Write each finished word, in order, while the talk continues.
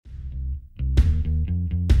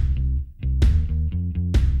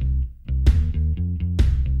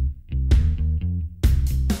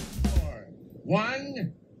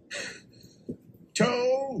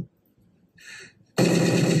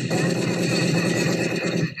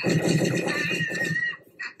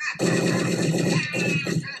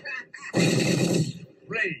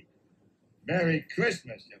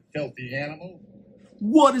Christmas, you filthy animal.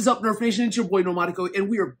 What is up, Nerf Nation? It's your boy Normatico, and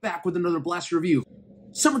we are back with another blaster review.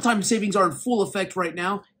 Summertime savings are in full effect right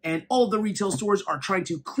now, and all of the retail stores are trying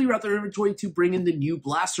to clear out their inventory to bring in the new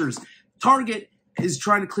blasters. Target is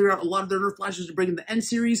trying to clear out a lot of their Nerf blasters to bring in the N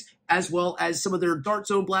series, as well as some of their Dart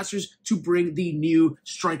Zone blasters to bring the new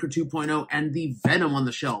Striker 2.0 and the Venom on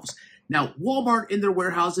the shelves. Now, Walmart in their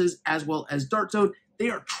warehouses, as well as Dart Zone, they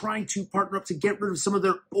are trying to partner up to get rid of some of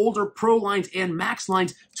their older Pro lines and Max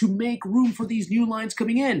lines to make room for these new lines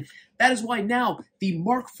coming in. That is why now the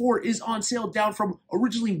Mark IV is on sale, down from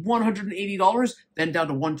originally $180, then down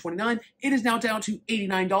to $129. It is now down to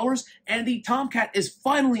 $89, and the Tomcat is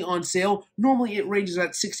finally on sale. Normally it ranges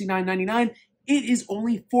at $69.99. It is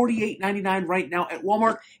only $48.99 right now at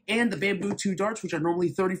Walmart, and the Bamboo 2 darts, which are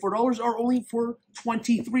normally $34, are only for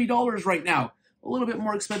 $23 right now. A little bit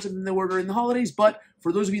more expensive than they were during the holidays, but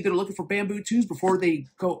for those of you that are looking for Bamboo 2s before they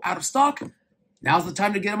go out of stock, now's the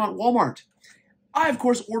time to get them at Walmart. I, of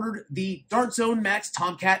course, ordered the DZ Max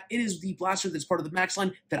Tomcat. It is the blaster that's part of the Max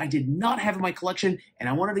line that I did not have in my collection, and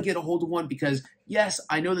I wanted to get a hold of one because, yes,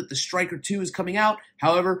 I know that the Striker 2 is coming out.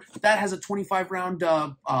 However, that has a 25-round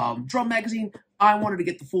drum magazine. I wanted to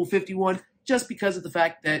get the full 51 just because of the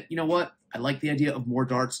fact that, you know what, I like the idea of more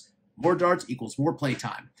darts. More darts equals more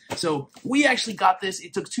playtime. So we actually got this.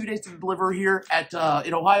 It took 2 days to deliver here at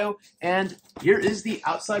in Ohio, and here is the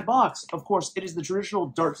outside box. Of course, it is the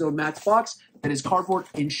traditional DZ Max box that is cardboard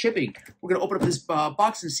in shipping. We're going to open up this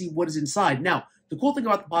box and see what is inside. Now, the cool thing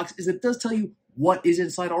about the box is it does tell you what is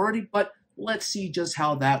inside already, but let's see just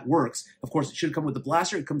how that works. Of course, it should come with the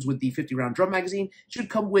blaster. It comes with the 50-round drum magazine. It should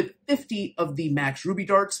come with 50 of the Max Ruby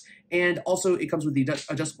darts, and also it comes with the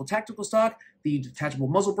adjustable tactical stock, the detachable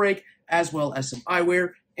muzzle brake, as well as some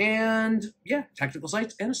eyewear, and yeah, tactical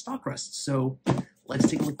sights and a stock rest. So let's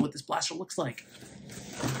take a look at what this blaster looks like.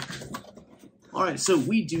 All right, so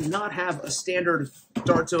we do not have a standard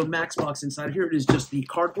DZ Max box inside here. It is just the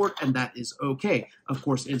cardboard, and that is okay. Of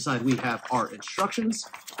course, inside we have our instructions,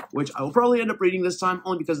 which I will probably end up reading this time,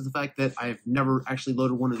 only because of the fact that I've never actually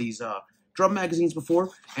loaded one of these drum magazines before.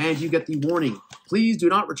 And you get the warning: please do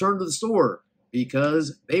not return to the store,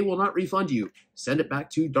 because they will not refund you. Send it back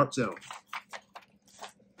to Dart Zone.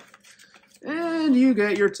 And you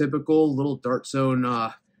get your typical little Dart Zone,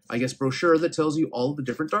 I guess, brochure that tells you all of the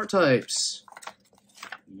different dart types.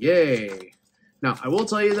 Yay! Now, I will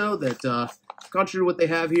tell you, though, that contrary to what they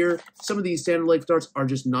have here, some of these standard length darts are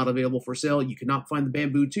just not available for sale. You cannot find the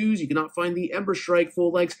Bamboo 2s. You cannot find the Ember Strike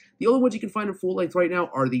full lengths. The only ones you can find in full length right now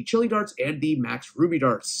are the Chili darts and the Max Ruby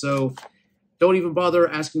darts. So don't even bother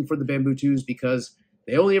asking for the Bamboo 2s because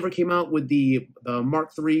they only ever came out with the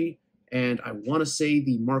Mark III and I want to say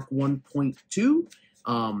the Mark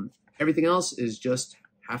 1.2. Everything else is just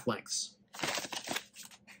half lengths.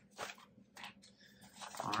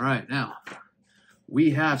 All right, now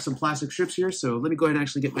we have some plastic strips here, so let me go ahead and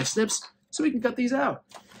actually get my snips so we can cut these out.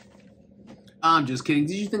 I'm just kidding.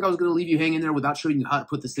 Did you think I was going to leave you hanging there without showing you how to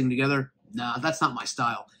put this thing together? Nah, that's not my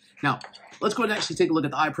style. Now, let's go ahead and actually take a look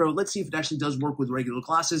at the iPro. Let's see if it actually does work with regular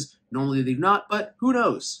glasses. Normally they do not, but who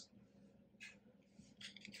knows?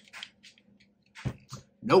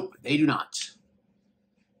 Nope, they do not.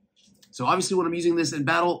 So obviously when I'm using this in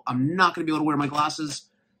battle, I'm not going to be able to wear my glasses.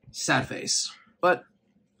 Sad face. But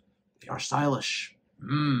they are stylish.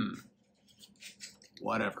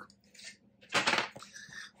 Whatever.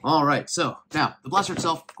 All right, so now the blaster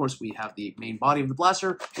itself, of course, we have the main body of the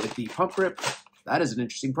blaster with the pump grip. That is an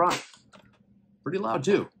interesting product. Pretty loud,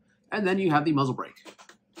 too. And then you have the muzzle brake,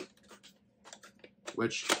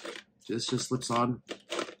 which just slips on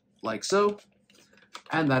like so,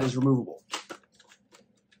 and that is removable.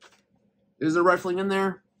 Is there rifling in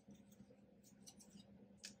there?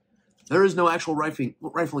 There is no actual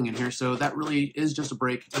rifling in here, so that really is just a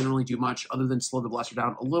brake. It doesn't really do much other than slow the blaster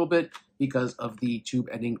down a little bit because of the tube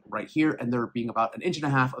ending right here, and there being about 1.5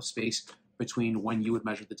 inches of space between when you would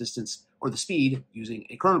measure the distance or the speed using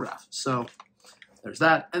a chronograph. So there's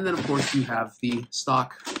that, and then of course you have the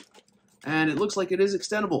stock, and it looks like it is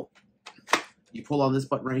extendable. You pull on this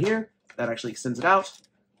button right here, that actually extends it out,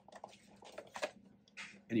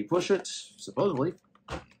 and you push it, supposedly,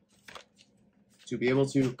 to be able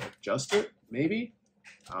to adjust it, maybe.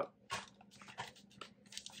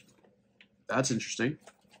 That's interesting.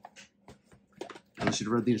 I should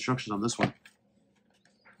have read the instructions on this one.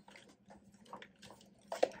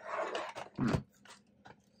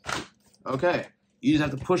 Okay, you just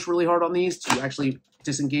have to push really hard on these to actually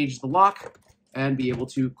disengage the lock and be able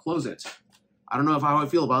to close it. I don't know how I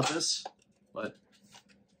feel about this, but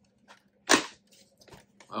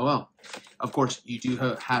oh well. Of course, you do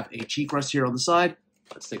have a cheek rest here on the side.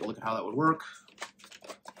 Let's take a look at how that would work.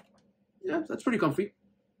 Yeah, that's pretty comfy.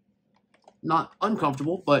 Not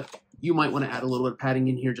uncomfortable, but you might want to add a little bit of padding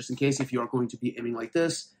in here just in case if you are going to be aiming like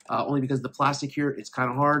this. Only because the plastic here, it's kind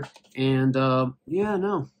of hard. And yeah,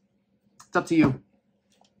 no. It's up to you.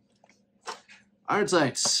 Iron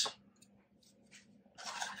sights.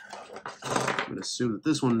 I'm going to assume that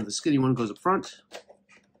this one, the skinny one, goes up front.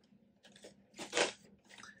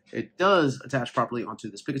 It does attach properly onto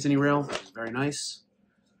this Picatinny rail, which is very nice.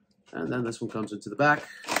 And then this one comes into the back,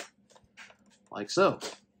 like so.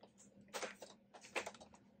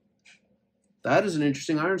 That is an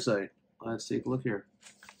interesting iron sight. Let's take a look here.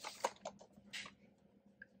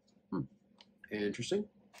 Interesting.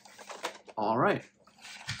 All right.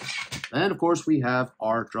 And of course we have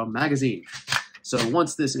our drum magazine. So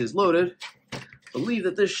once this is loaded, believe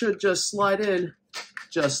that this should just slide in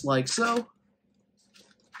just like so.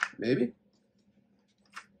 Maybe.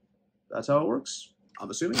 That's how it works,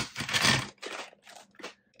 I'm assuming.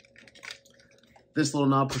 This little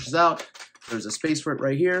knob pushes out. There's a space for it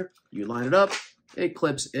right here. You line it up, it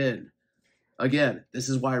clips in. Again, this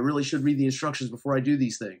is why I really should read the instructions before I do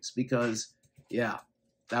these things, because, yeah,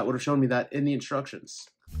 that would have shown me that in the instructions.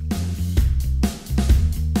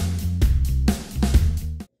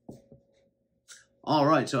 All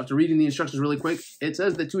right, so after reading the instructions really quick, it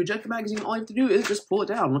says that to eject the magazine, all you have to do is just pull it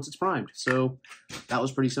down once it's primed. So that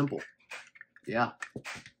was pretty simple. Yeah,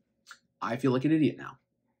 I feel like an idiot now.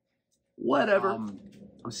 Whatever.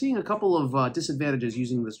 I'm seeing a couple of disadvantages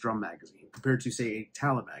using this drum magazine compared to, say, a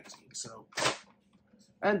Talon magazine. So,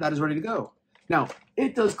 and that is ready to go. Now,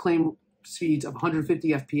 it does claim speeds of 150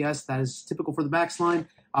 FPS. That is typical for the Max line.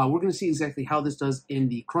 We're going to see exactly how this does in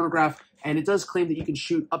the chronograph, and it does claim that you can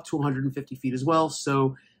shoot up to 150 feet as well.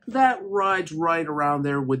 So that rides right around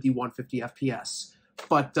there with the 150 FPS.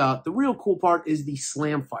 But the real cool part is the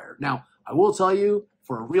slam fire. Now, I will tell you,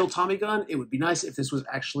 for a real Tommy gun, it would be nice if this was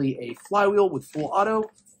actually a flywheel with full auto,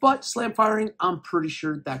 but slam firing, I'm pretty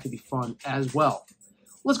sure that could be fun as well.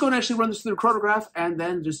 Let's go and actually run this through the chronograph and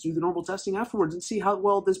then just do the normal testing afterwards and see how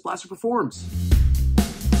well this blaster performs.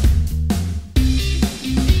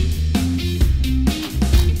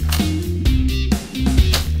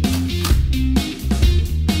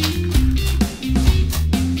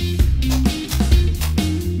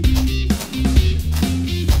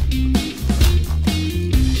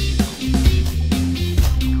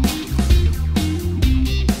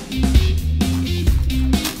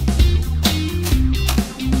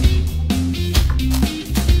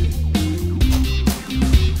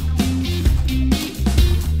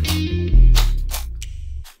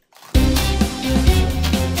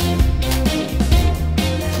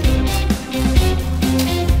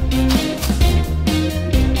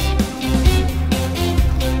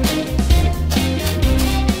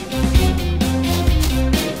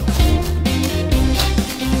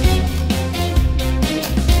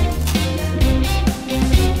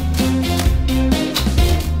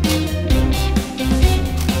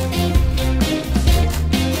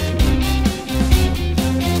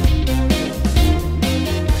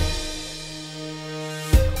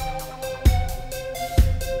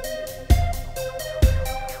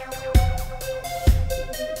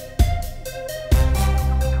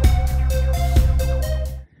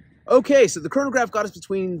 Okay, so the chronograph got us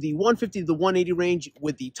between the 150 to the 180 range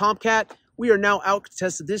with the Tomcat. We are now out to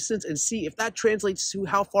test the distance and see if that translates to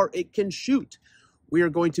how far it can shoot. We are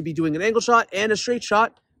going to be doing an angle shot and a straight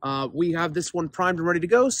shot. We have this one primed and ready to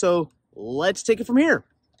go, so let's take it from here.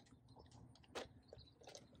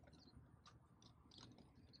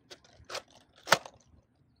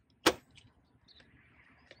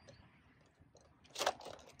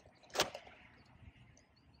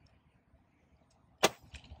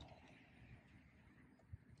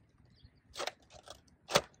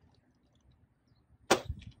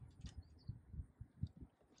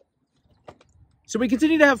 So we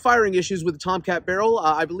continue to have firing issues with the Tomcat barrel.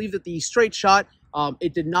 I believe that the straight shot,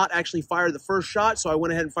 it did not actually fire the first shot, so I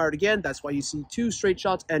went ahead and fired again. That's why you see 2 straight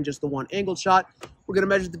shots and just the 1 angled shot. We're going to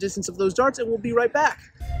measure the distance of those darts, and we'll be right back.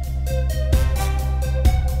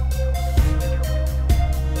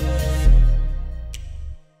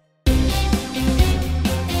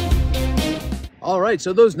 All right,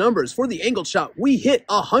 so those numbers for the angled shot, we hit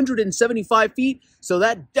 175 feet, so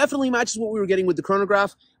that definitely matches what we were getting with the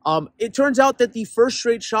chronograph. It turns out that the first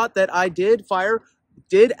straight shot that I did fire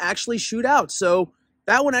did actually shoot out, so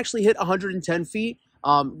that one actually hit 110 feet.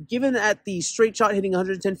 Given at the straight shot hitting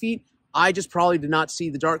 110 feet, I just probably did not see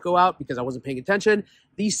the dart go out because I wasn't paying attention.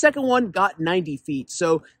 The second one got 90 feet,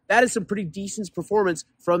 so that is some pretty decent performance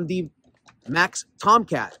from the Max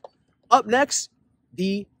Tomcat. Up next,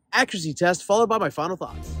 the accuracy test, followed by my final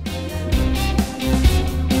thoughts.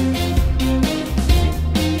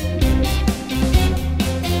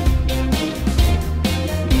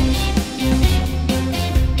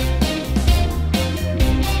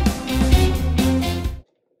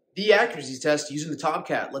 accuracy test using the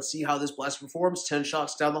Tomcat. Let's see how this blaster performs. 10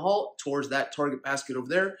 shots down the hall towards that target basket over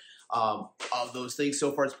there. Of those things,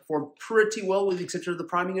 so far it's performed pretty well with the exception of the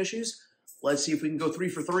priming issues. Let's see if we can go 3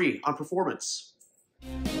 for 3 on performance.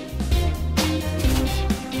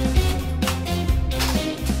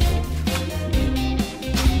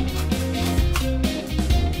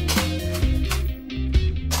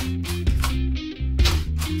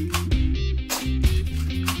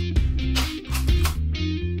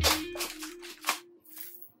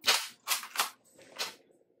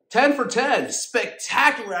 Ten for 10.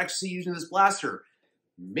 Spectacular accuracy using this blaster.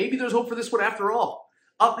 Maybe there's hope for this one after all.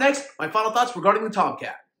 Up next, my final thoughts regarding the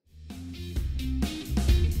Tomcat.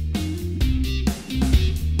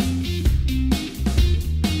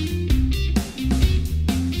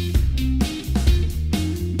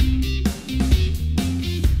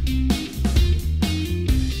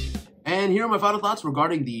 And here are my final thoughts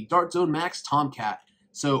regarding the DZ Max Tomcat.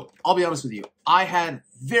 So, I'll be honest with you. I had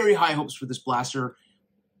very high hopes for this blaster,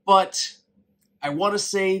 but I want to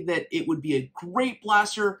say that it would be a great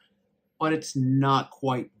blaster, but it's not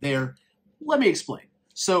quite there. Let me explain.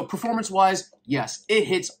 So performance-wise, yes, it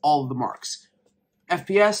hits all of the marks.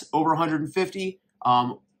 FPS, over 150.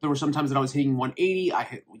 There were some times that I was hitting 180. I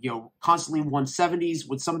hit, constantly 170s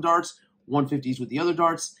with some darts, 150s with the other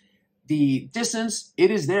darts. The distance, it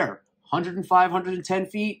is there. 105, 110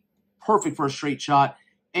 feet, perfect for a straight shot.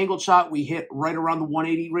 Angled shot, we hit right around the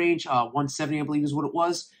 180 range, 170 I believe is what it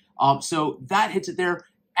was. So that hits it there.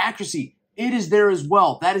 Accuracy, it is there as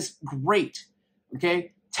well. That is great,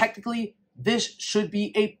 okay? Technically, this should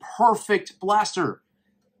be a perfect blaster.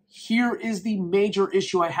 Here is the major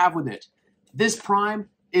issue I have with it. This prime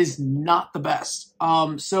is not the best.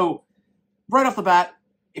 So right off the bat,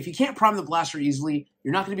 if you can't prime the blaster easily,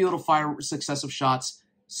 you're not going to be able to fire successive shots.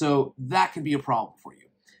 So that can be a problem for you.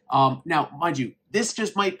 Now, mind you, this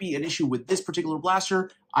just might be an issue with this particular blaster.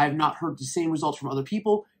 I have not heard the same results from other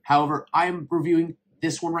people. However, I am reviewing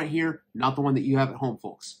this one right here, not the one that you have at home,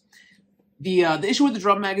 folks. The issue with the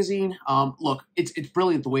drum magazine, look, it's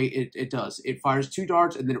brilliant the way it does. It fires 2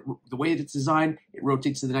 darts, and then the way that it's designed, it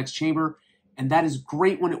rotates to the next chamber, and that is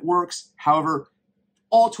great when it works. However,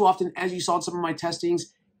 all too often, as you saw in some of my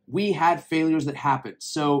testings, we had failures that happened.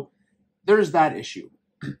 So there's that issue.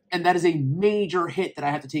 And that is a major hit that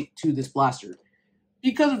I had to take to this blaster.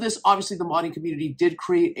 Because of this, obviously the modding community did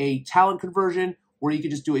create a Talon conversion where you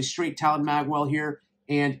could just do a straight Talon magwell here,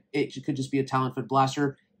 and it could just be a Talon-fed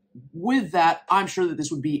blaster. With that, I'm sure that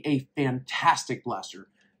this would be a fantastic blaster.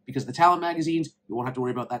 Because the Talon magazines, you won't have to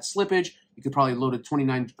worry about that slippage. You could probably load a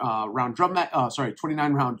 29-round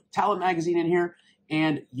 29-round Talon magazine in here,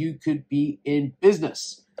 and you could be in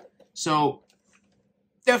business. So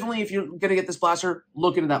definitely, if you're going to get this blaster,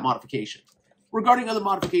 look into that modification. Regarding other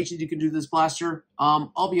modifications you can do to this blaster,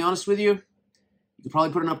 I'll be honest with you. You could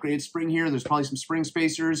probably put an upgraded spring here. There's probably some spring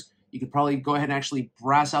spacers. You could probably go ahead and actually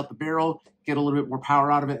brass out the barrel, get a little bit more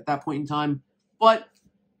power out of it at that point in time. But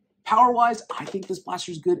power-wise, I think this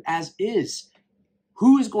blaster is good as is.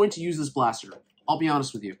 Who is going to use this blaster? I'll be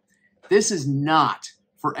honest with you. This is not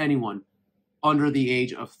for anyone under the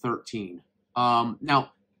age of 13. Now,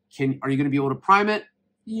 are you going to be able to prime it?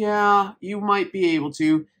 Yeah, you might be able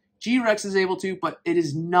to. G-Rex is able to, but it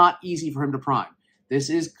is not easy for him to prime.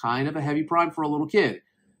 This is kind of a heavy prime for a little kid.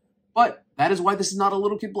 But that is why this is not a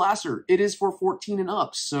little kid blaster. It is for 14 and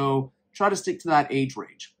up, so try to stick to that age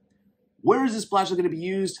range. Where is this blaster going to be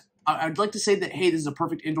used? I'd like to say that, hey, this is a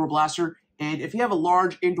perfect indoor blaster, and if you have a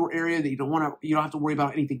large indoor area that you don't have to worry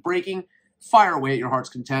about anything breaking, fire away at your heart's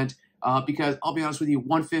content, because I'll be honest with you,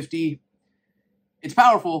 150, it's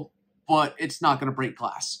powerful, but it's not going to break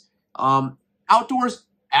glass. Outdoors,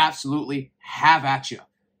 absolutely, have at you.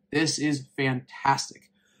 This is fantastic.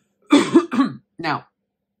 Now,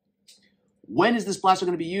 when is this blaster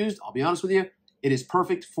going to be used? I'll be honest with you. It is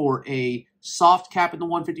perfect for a soft cap in the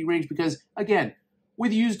 150 range because, again,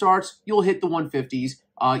 with used darts, you'll hit the 150s.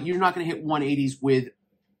 You're not going to hit 180s with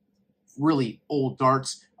really old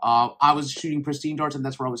darts. I was shooting pristine darts, and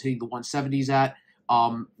that's where I was hitting the 170s at.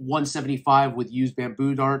 175 with used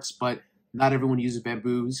bamboo darts, but not everyone uses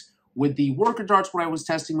bamboos. With the worker darts, when I was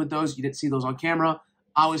testing with those, you didn't see those on camera,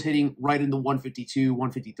 I was hitting right in the 152,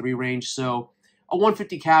 153 range. So a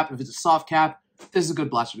 150 cap, if it's a soft cap, this is a good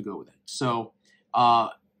blaster to go with it. So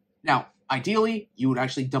now, ideally, you would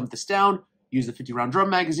actually dump this down, use the 50-round drum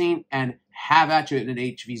magazine, and have at you in an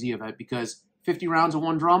HVZ event because 50 rounds of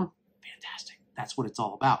one drum, fantastic. That's what it's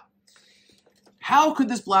all about. How could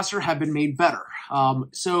this blaster have been made better?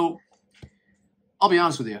 So I'll be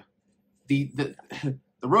honest with you. The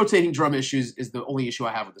rotating drum issues is the only issue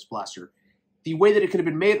I have with this blaster. The way that it could have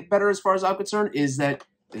been made better as far as I'm concerned is that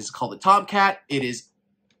This is called the Tomcat. It is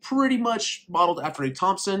pretty much modeled after a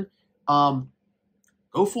Thompson.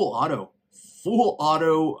 Go full auto. Full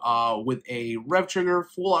auto with a rev trigger,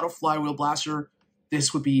 full auto flywheel blaster.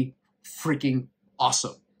 This would be freaking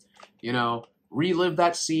awesome. You know, relive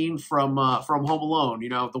that scene from Home Alone, you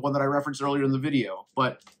know, the one that I referenced earlier in the video.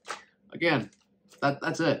 But again,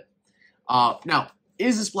 that's it. Now,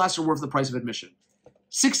 is this blaster worth the price of admission?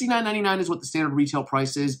 $69.99 is what the standard retail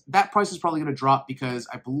price is. That price is probably going to drop because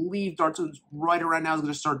I believe Dart's right around now is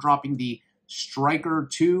going to start dropping the Striker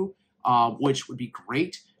 2, which would be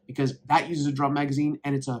great because that uses a drum magazine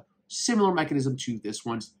and it's a similar mechanism to this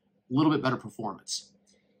one's, a little bit better performance.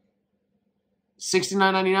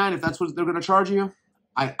 $69.99, if that's what they're going to charge you,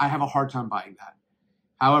 I have a hard time buying that.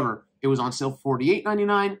 However, it was on sale for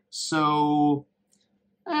 $48.99, so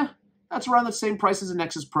that's around the same price as a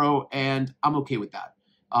Nexus Pro, and I'm okay with that.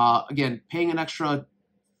 Again, paying an extra,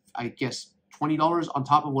 I guess, $20 on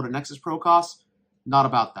top of what a Nexus Pro costs, not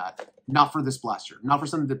about that. Not for this blaster. Not for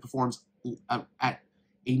something that performs at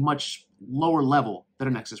a much lower level than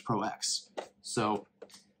a Nexus Pro X. So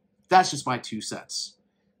that's just my 2 cents.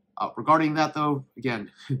 Regarding that, though,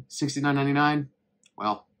 again, $69.99,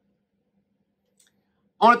 well,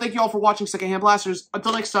 I want to thank you all for watching Secondhand Blasters.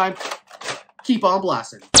 Until next time, keep on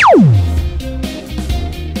blasting.